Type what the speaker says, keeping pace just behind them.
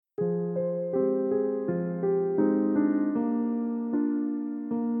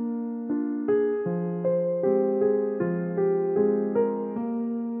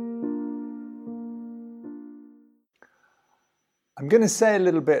going to say a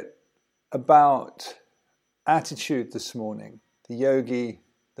little bit about attitude this morning, the yogi,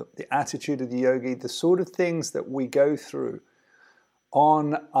 the attitude of the yogi, the sort of things that we go through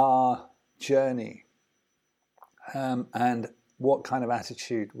on our journey, and what kind of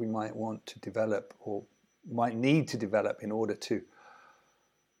attitude we might want to develop or might need to develop in order to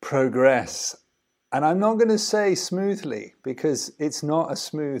progress. And I'm not going to say smoothly, because it's not a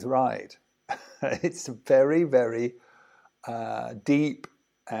smooth ride. It's a very, very deep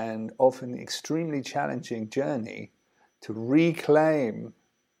and often extremely challenging journey to reclaim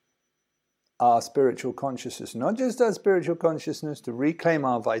our spiritual consciousness. Not just our spiritual consciousness, to reclaim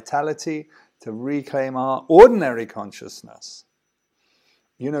our vitality, to reclaim our ordinary consciousness.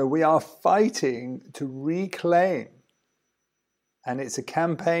 You know, we are fighting to reclaim, and it's a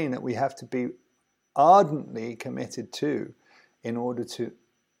campaign that we have to be ardently committed to in order to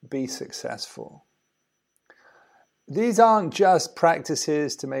be successful. These aren't just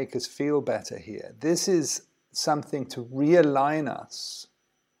practices to make us feel better here. This is something to realign us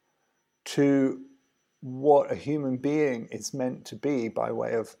to what a human being is meant to be by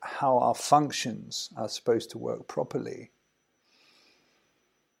way of how our functions are supposed to work properly.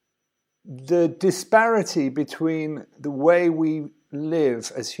 The disparity between the way we live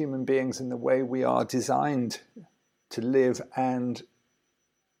as human beings and the way we are designed to live and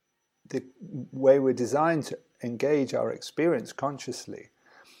the way we're designed to engage our experience consciously,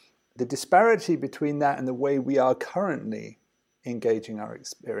 the disparity between that and the way we are currently engaging our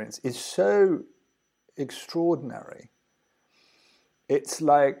experience is so extraordinary. It's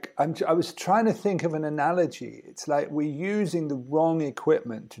like, I was trying to think of an analogy. It's like we're using the wrong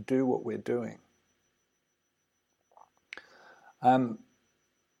equipment to do what we're doing. To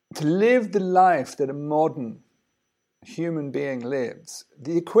live the life that a modern human being lives,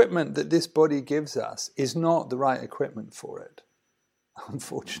 the equipment that this body gives us is not the right equipment for it,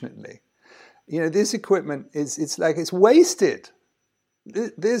 unfortunately. You know, this equipment it's wasted.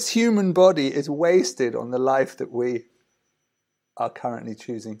 This human body is wasted on the life that we are currently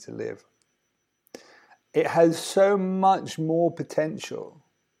choosing to live. It has so much more potential.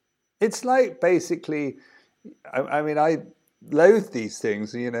 It's like basically, I loathe these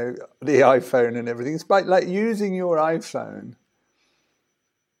things, you know, the iPhone and everything. It's like using your iPhone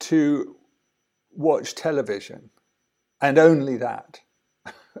to watch television and only that.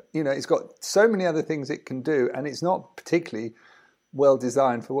 You know, it's got so many other things it can do, and it's not particularly well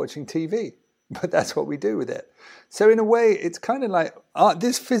designed for watching TV, but that's what we do with it. So in a way, it's kind of like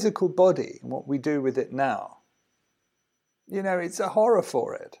this physical body and what we do with it now. You know, it's a horror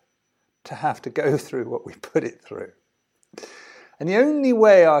for it to have to go through what we put it through. And the only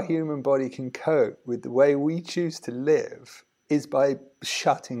way our human body can cope with the way we choose to live is by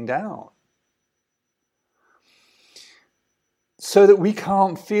shutting down, so that we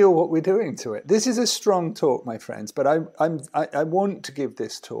can't feel what we're doing to it. This is a strong talk, my friends, but I want to give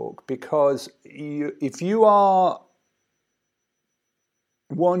this talk because if you are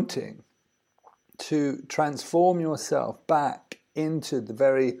wanting to transform yourself back into the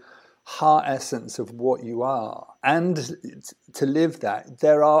very heart essence of what you are, and to live that,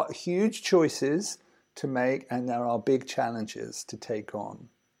 there are huge choices to make and there are big challenges to take on.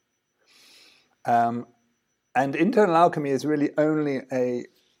 And internal alchemy is really only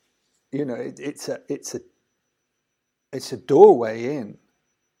it's a doorway in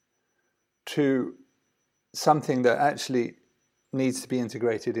to something that actually needs to be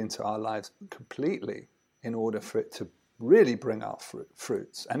integrated into our lives completely in order for it to really bring out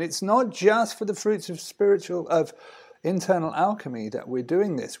fruits. And it's not just for the fruits of internal alchemy that we're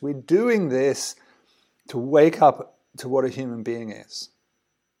doing this. We're doing this to wake up to what a human being is,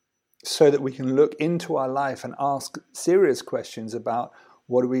 so that we can look into our life and ask serious questions about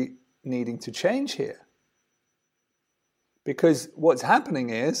what are we needing to change here. Because what's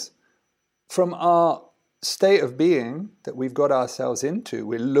happening is, from our state of being that we've got ourselves into,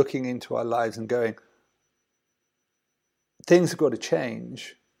 we're looking into our lives and going, things have got to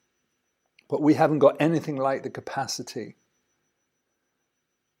change, but we haven't got anything like the capacity,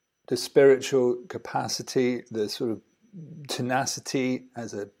 the spiritual capacity, the sort of tenacity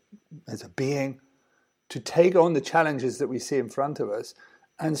as a being to take on the challenges that we see in front of us,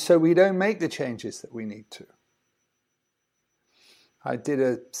 and so we don't make the changes that we need to. I did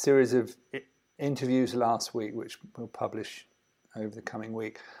a series of interviews last week, which we'll publish over the coming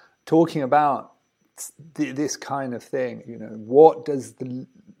week, talking about this kind of thing. You know, what does the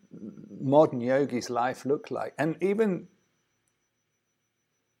modern yogi's life look like? And even,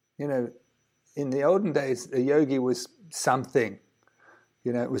 you know, in the olden days, a yogi was something.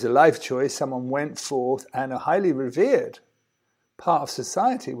 You know, it was a life choice. Someone went forth, and a highly revered part of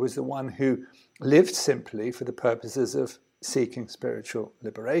society was the one who lived simply for the purposes of seeking spiritual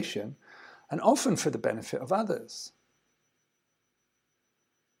liberation, and often for the benefit of others.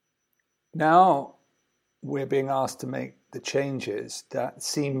 Now we're being asked to make the changes that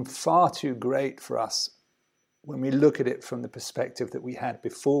seem far too great for us when we look at it from the perspective that we had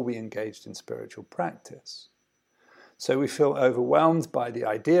before we engaged in spiritual practice. So we feel overwhelmed by the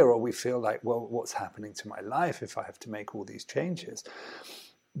idea, or we feel like, well, what's happening to my life if I have to make all these changes?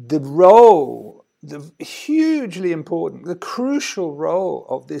 The role, the hugely important, the crucial role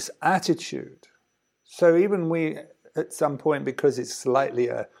of this attitude. So even we, at some point, because it's slightly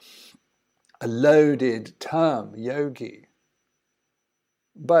a loaded term, yogi,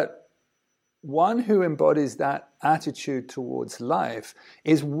 but one who embodies that attitude towards life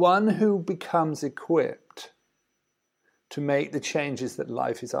is one who becomes equipped to make the changes that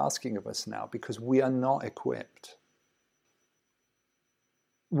life is asking of us now, because we are not equipped.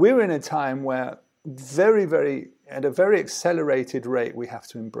 We're in a time where at a very accelerated rate, we have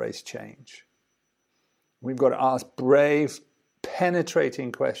to embrace change. We've got to ask brave,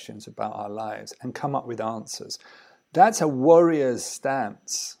 penetrating questions about our lives and come up with answers. That's a warrior's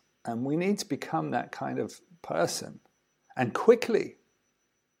stance. And we need to become that kind of person, and quickly,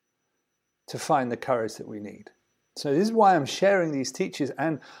 to find the courage that we need. So this is why I'm sharing these teachings,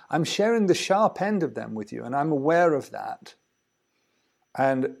 and I'm sharing the sharp end of them with you, and I'm aware of that.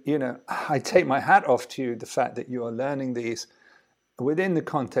 And, I take my hat off to you, the fact that you are learning these within the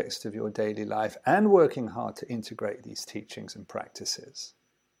context of your daily life and working hard to integrate these teachings and practices.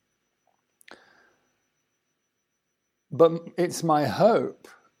 But it's my hope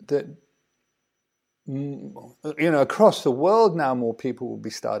that, across the world now, more people will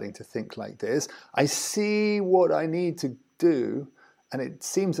be starting to think like this. I see what I need to do, and it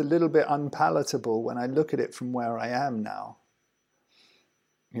seems a little bit unpalatable when I look at it from where I am now.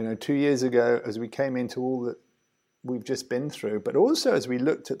 2 years ago, as we came into all that we've just been through, but also as we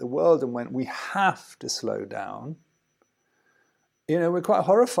looked at the world and went, we have to slow down, we're quite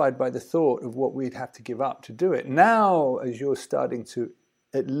horrified by the thought of what we'd have to give up to do it. Now, as you're starting to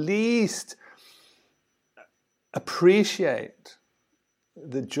at least appreciate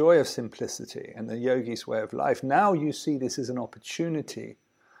the joy of simplicity and the yogi's way of life, now you see this as an opportunity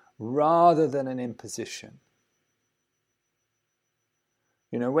rather than an imposition.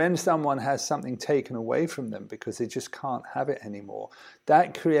 When someone has something taken away from them because they just can't have it anymore,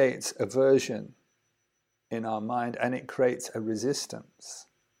 that creates aversion in our mind, and it creates a resistance.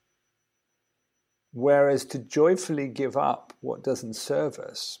 Whereas to joyfully give up what doesn't serve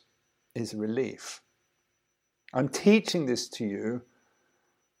us is relief. I'm teaching this to you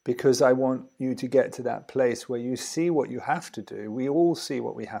because I want you to get to that place where you see what you have to do. We all see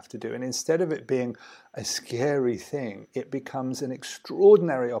what we have to do. And instead of it being a scary thing, it becomes an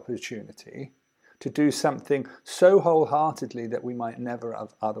extraordinary opportunity to do something so wholeheartedly that we might never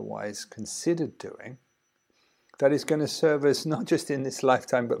have otherwise considered doing, that is going to serve us not just in this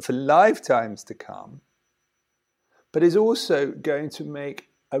lifetime, but for lifetimes to come, but is also going to make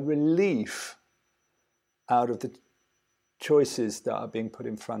a relief out of the choices that are being put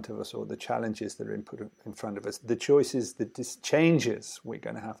in front of us, or the challenges that are put in front of us. The choices, the changes we're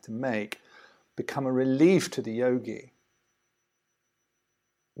going to have to make become a relief to the yogi,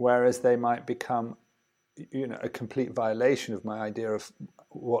 whereas they might become a complete violation of my idea of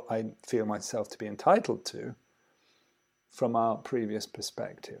what I feel myself to be entitled to from our previous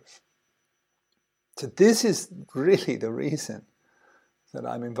perspective. So this is really the reason that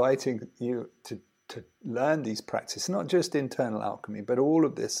I'm inviting you to learn these practices, not just internal alchemy, but all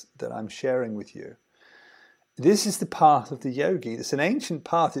of this that I'm sharing with you. This is the path of the yogi. It's an ancient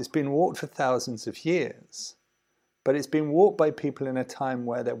path. It's been walked for thousands of years, but it's been walked by people in a time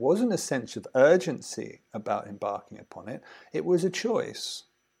where there wasn't a sense of urgency about embarking upon it. It was a choice.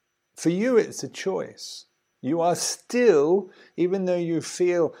 For you, it's a choice. You are still, even though you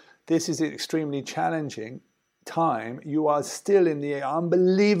feel this is an extremely challenging time, you are still in the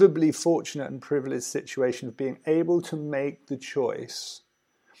unbelievably fortunate and privileged situation of being able to make the choice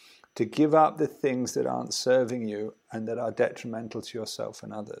to give up the things that aren't serving you and that are detrimental to yourself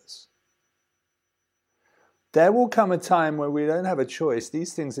and others. There will come a time where we don't have a choice.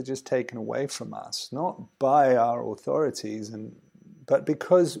 These things are just taken away from us, not by our authorities, but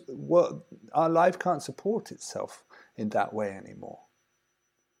because our life can't support itself in that way anymore.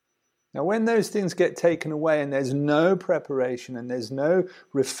 Now, when those things get taken away and there's no preparation and there's no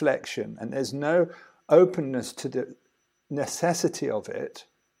reflection and there's no openness to the necessity of it,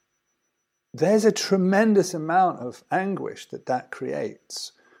 there's a tremendous amount of anguish that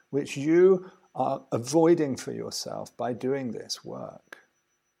creates, which you are avoiding for yourself by doing this work.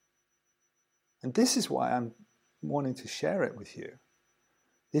 And this is why I'm wanting to share it with you.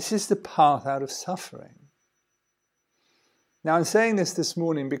 This is the path out of suffering. Now, I'm saying this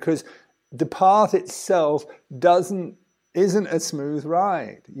morning because the path itself isn't a smooth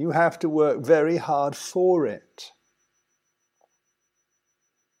ride. You have to work very hard for it.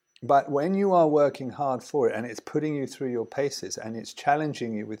 But when you are working hard for it and it's putting you through your paces and it's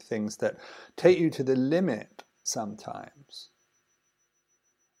challenging you with things that take you to the limit sometimes,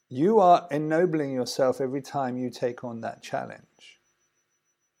 you are ennobling yourself every time you take on that challenge.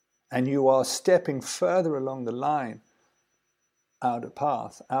 And you are stepping further along the line out of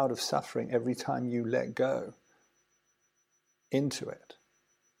path, out of suffering every time you let go into it.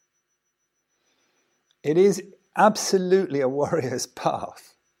 It is absolutely a warrior's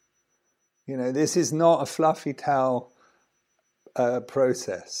path. You know, this is not a fluffy towel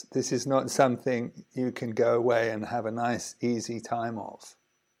process. This is not something you can go away and have a nice, easy time of.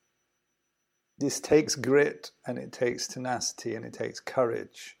 This takes grit and it takes tenacity and it takes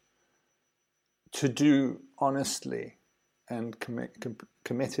courage to do honestly and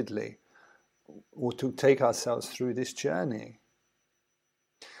committedly, or to take ourselves through this journey.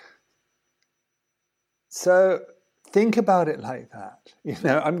 So think about it like that. You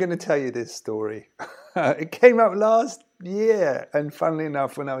know, I'm going to tell you this story. It came up last year, and funnily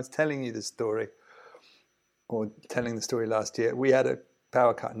enough, when I was telling you the story, or telling the story last year, we had a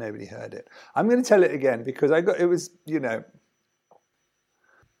power cut, nobody heard it. I'm going to tell it again because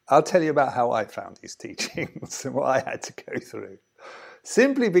I'll tell you about how I found these teachings and what I had to go through.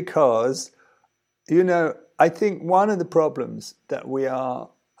 Simply because, you know, I think one of the problems that we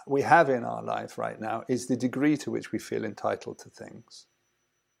have in our life right now is the degree to which we feel entitled to things.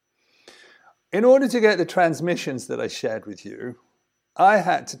 In order to get the transmissions that I shared with you, I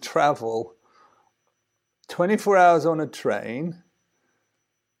had to travel 24 hours on a train,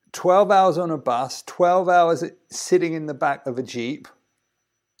 12 hours on a bus, 12 hours sitting in the back of a Jeep,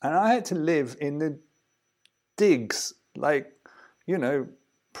 and I had to live in the digs, like, you know,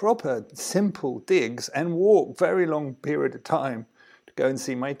 proper, simple digs, and walk very long period of time to go and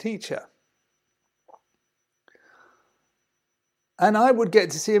see my teacher. And I would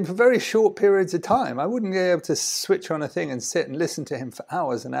get to see him for very short periods of time. I wouldn't be able to switch on a thing and sit and listen to him for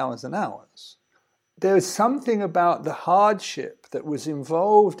hours and hours and hours. There was something about the hardship that was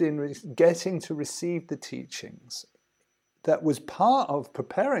involved in getting to receive the teachings that was part of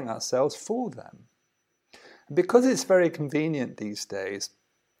preparing ourselves for them. Because it's very convenient these days,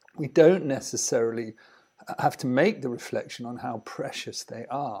 we don't necessarily have to make the reflection on how precious they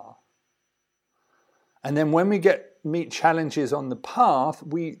are. And then when we meet challenges on the path,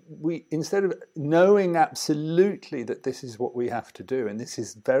 we instead of knowing absolutely that this is what we have to do, and this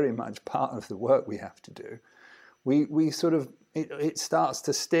is very much part of the work we have to do, we sort of, it starts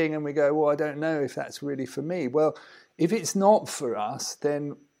to sting and we go, well, I don't know if that's really for me. Well, if it's not for us,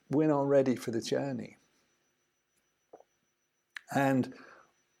 then we're not ready for the journey. And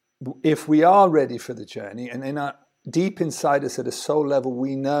if we are ready for the journey, and deep inside us at a soul level,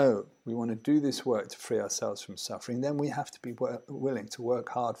 we know we want to do this work to free ourselves from suffering, then we have to be willing to work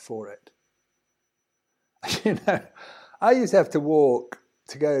hard for it. You know, I used to have to walk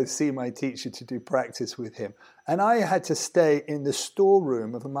to go see my teacher to do practice with him. And I had to stay in the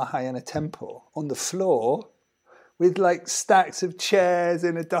storeroom of a Mahayana temple on the floor with like stacks of chairs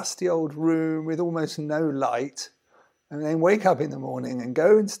in a dusty old room with almost no light. And then wake up in the morning and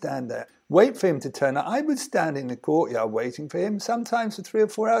go and stand there, wait for him to turn up. I would stand in the courtyard waiting for him. Sometimes for 3 or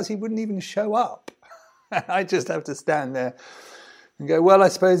 4 hours, he wouldn't even show up. I just have to stand there and go, well, I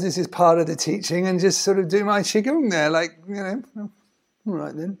suppose this is part of the teaching, and just sort of do my qigong there, like, you know, all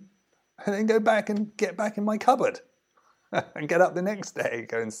right then. And then go back and get back in my cupboard and get up the next day,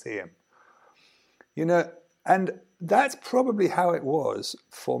 go and see him. You know, and that's probably how it was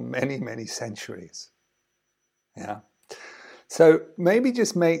for many, many centuries. Yeah. So maybe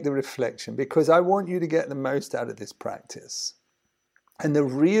just make the reflection, because I want you to get the most out of this practice. And the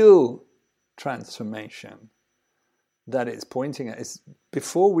real transformation that it's pointing at is,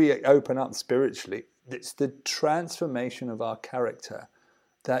 before we open up spiritually, it's the transformation of our character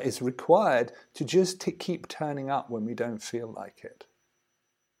that is required to just keep turning up when we don't feel like it.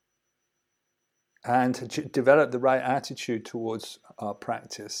 And to develop the right attitude towards our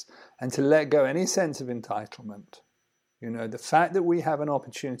practice, and to let go any sense of entitlement. You know, the fact that we have an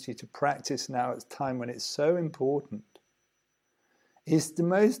opportunity to practice now at a time when it's so important is the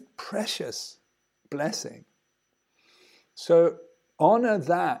most precious blessing. So honor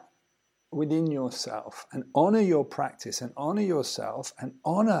that within yourself, and honor your practice, and honor yourself, and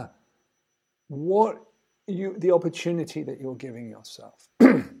honor the opportunity that you're giving yourself.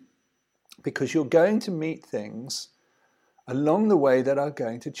 Because you're going to meet things along the way that are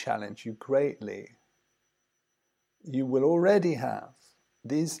going to challenge you greatly. You will already have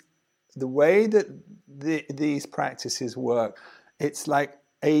the way that these practices work. It's like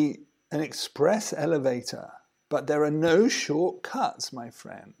an express elevator, but there are no shortcuts, my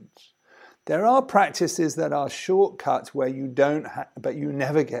friends. There are practices that are shortcuts where you but you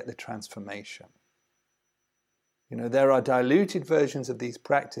never get the transformation. There are diluted versions of these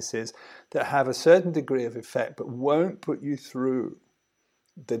practices that have a certain degree of effect, but won't put you through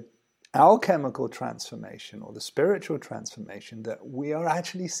the alchemical transformation or the spiritual transformation that we are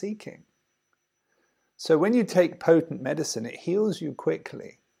actually seeking. So when you take potent medicine, it heals you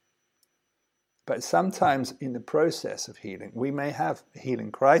quickly. But sometimes in the process of healing, we may have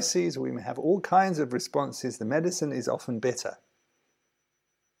healing crises, we may have all kinds of responses. The medicine is often bitter.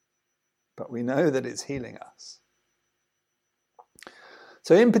 But we know that it's healing us.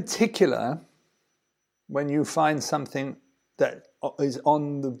 So in particular, when you find something that is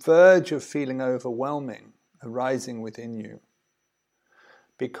on the verge of feeling overwhelming, arising within you,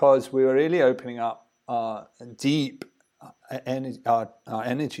 because we're really opening up our deep our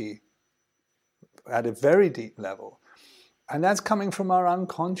energy at a very deep level. And that's coming from our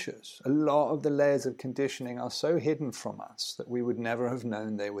unconscious. A lot of the layers of conditioning are so hidden from us that we would never have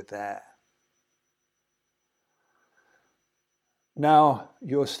known they were there. Now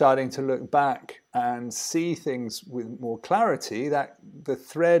you're starting to look back and see things with more clarity. That the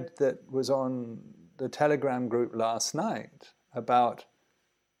thread that was on the Telegram group last night about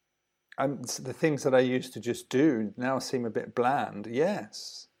the things that I used to just do now seem a bit bland.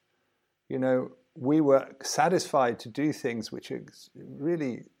 Yes. We were satisfied to do things which are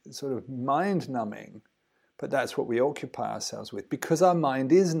really sort of mind-numbing, but that's what we occupy ourselves with because our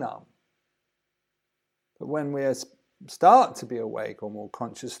mind is numb. But when we start to be awake or more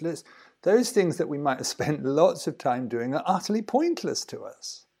conscious, those things that we might have spent lots of time doing are utterly pointless to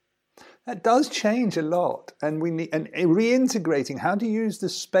us. That does change a lot, and reintegrating how to use the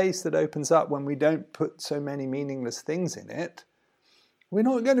space that opens up when we don't put so many meaningless things in it. We're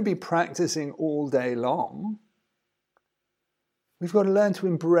not going to be practicing all day long. We've got to learn to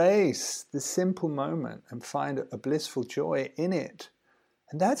embrace the simple moment and find a blissful joy in it.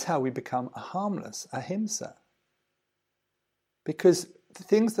 And that's how we become a harmless ahimsa. Because the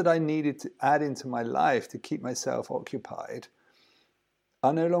things that I needed to add into my life to keep myself occupied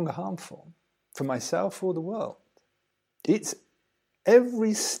are no longer harmful for myself or the world. It's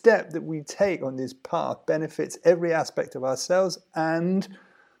every step that we take on this path benefits every aspect of ourselves and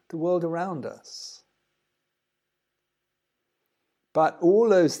the world around us. But all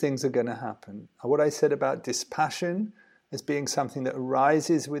those things are going to happen. What I said about dispassion as being something that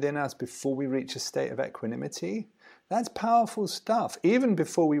arises within us before we reach a state of equanimity, that's powerful stuff. Even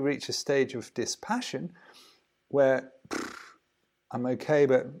before we reach a stage of dispassion where I'm okay,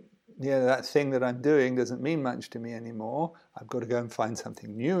 but that thing that I'm doing doesn't mean much to me anymore. I've got to go and find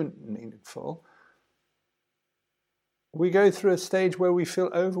something new and meaningful. We go through a stage where we feel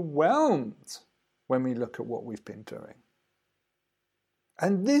overwhelmed when we look at what we've been doing.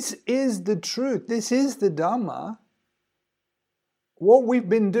 And this is the truth. This is the Dhamma. What we've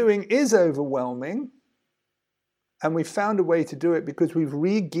been doing is overwhelming. And we found a way to do it because we've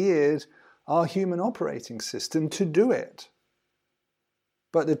re-geared our human operating system to do it.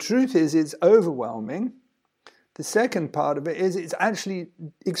 But the truth is it's overwhelming. The second part of it is it's actually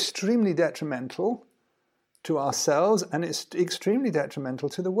extremely detrimental to ourselves and it's extremely detrimental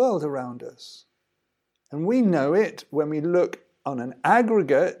to the world around us. And we know it when we look on an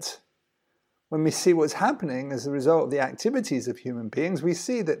aggregate, when we see what's happening as a result of the activities of human beings, we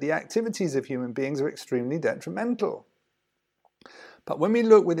see that the activities of human beings are extremely detrimental. But when we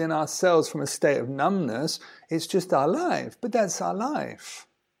look within ourselves from a state of numbness, it's just our life. But that's our life.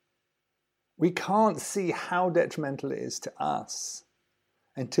 We can't see how detrimental it is to us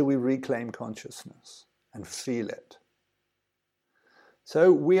until we reclaim consciousness and feel it.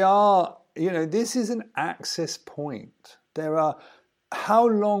 So we are, this is an access point. There are how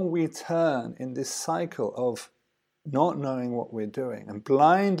long we turn in this cycle of not knowing what we're doing and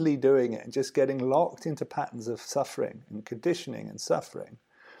blindly doing it and just getting locked into patterns of suffering and conditioning and suffering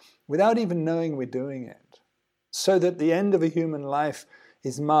without even knowing we're doing it. So that the end of a human life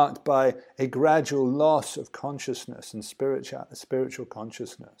is marked by a gradual loss of consciousness and spiritual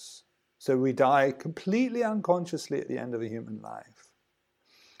consciousness. So we die completely unconsciously at the end of a human life.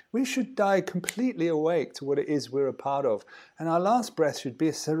 We should die completely awake to what it is we're a part of. And our last breath should be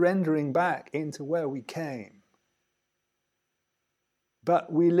a surrendering back into where we came.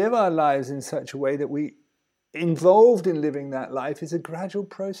 But we live our lives in such a way that we, involved in living that life, is a gradual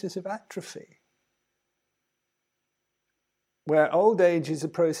process of atrophy. Where old age is a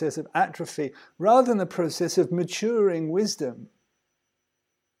process of atrophy rather than a process of maturing wisdom.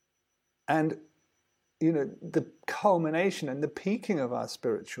 And, the culmination and the peaking of our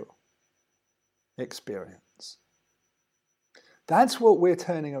spiritual experience. That's what we're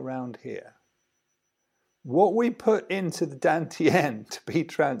turning around here. What we put into the Dantian to be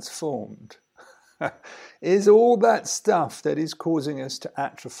transformed is all that stuff that is causing us to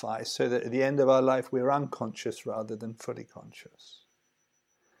atrophy, so that at the end of our life we're unconscious rather than fully conscious.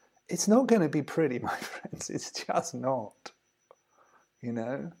 It's not going to be pretty, my friends. It's just not.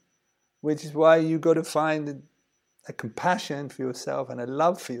 Which is why you've got to find a compassion for yourself and a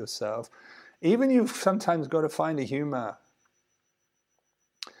love for yourself. Even you've sometimes got to find a humor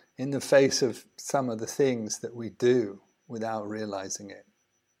in the face of some of the things that we do without realizing it.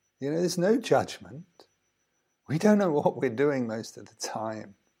 There's no judgment. We don't know what we're doing most of the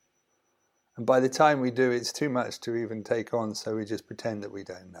time. And by the time we do, it's too much to even take on, so we just pretend that we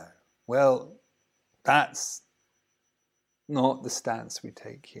don't know. Well, that's not the stance we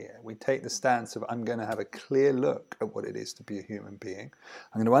take here. We take the stance of, I'm going to have a clear look at what it is to be a human being.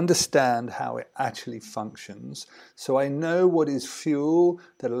 I'm going to understand how it actually functions, so I know what is fuel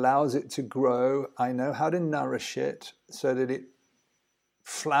that allows it to grow. I know how to nourish it so that it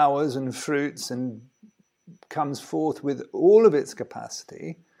flowers and fruits and comes forth with all of its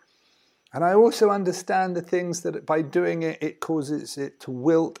capacity. And I also understand the things that by doing it, it causes it to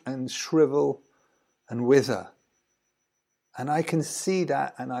wilt and shrivel and wither. And I can see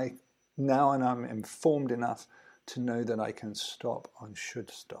that, and I'm informed enough to know that I can stop and should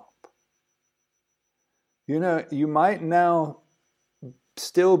stop. You might now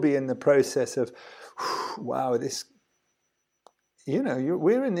still be in the process of, wow, this,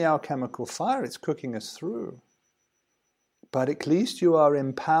 we're in the alchemical fire, it's cooking us through. But at least you are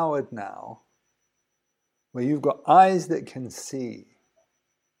empowered now, where you've got eyes that can see.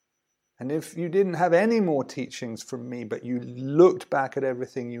 And if you didn't have any more teachings from me, but you looked back at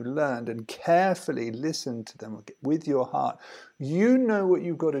everything you learned and carefully listened to them with your heart, you know what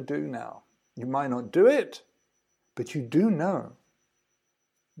you've got to do now. You might not do it, but you do know.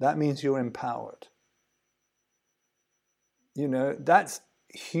 That means you're empowered. That's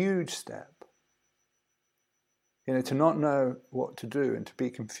a huge step. To not know what to do and to be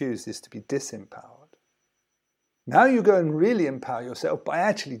confused is to be disempowered. Now you go and really empower yourself by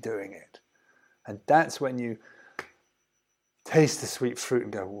actually doing it. And that's when you taste the sweet fruit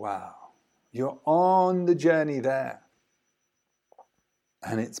and go, wow, you're on the journey there.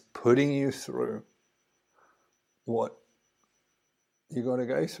 And it's putting you through what you got to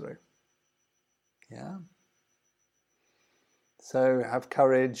go through. Yeah. So have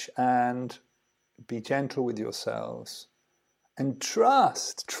courage and be gentle with yourselves. And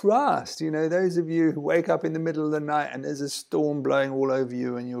trust, those of you who wake up in the middle of the night and there's a storm blowing all over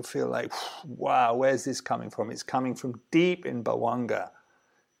you and you'll feel like, wow, where's this coming from? It's coming from deep in Bhavanga,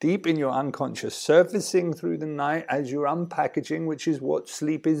 deep in your unconscious, surfacing through the night as you're unpackaging, which is what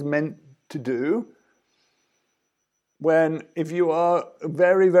sleep is meant to do. When, if you are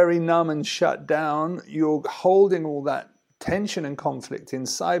very, very numb and shut down, you're holding all that tension and conflict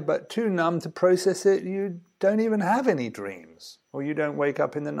inside, but too numb to process it, you don't even have any dreams, or you don't wake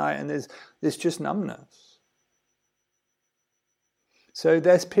up in the night and there's just numbness. So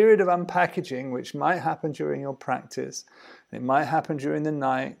this period of unpackaging, which might happen during your practice, it might happen during the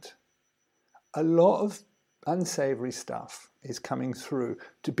night, a lot of unsavory stuff is coming through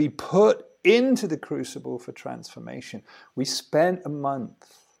to be put into the crucible for transformation. We spent a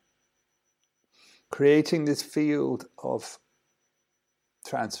month creating this field of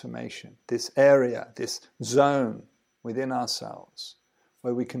transformation, this area, this zone within ourselves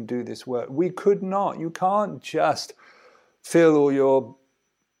where we can do this work. We could not, you can't just feel all your,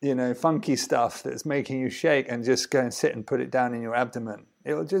 funky stuff that's making you shake and just go and sit and put it down in your abdomen.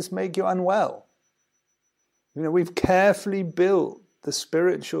 It'll just make you unwell. We've carefully built the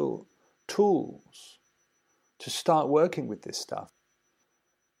spiritual tools to start working with this stuff.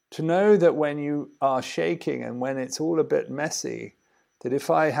 To know that when you are shaking and when it's all a bit messy, that if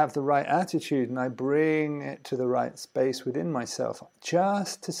I have the right attitude and I bring it to the right space within myself,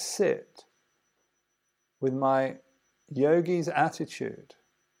 just to sit with my yogi's attitude,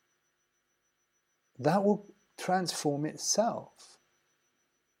 that will transform itself.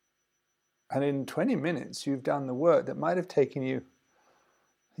 And in 20 minutes, you've done the work that might have taken you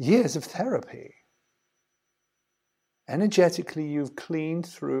years of therapy. Energetically, you've cleaned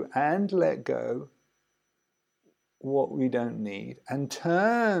through and let go what we don't need and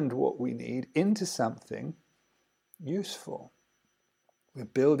turned what we need into something useful. We're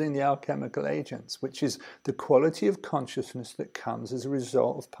building the alchemical agents, which is the quality of consciousness that comes as a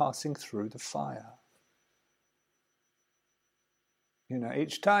result of passing through the fire.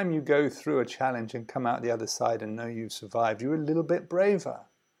 Each time you go through a challenge and come out the other side and know you've survived, you're a little bit braver.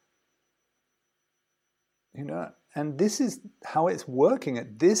 And this is how it's working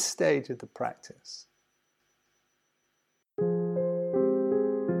at this stage of the practice.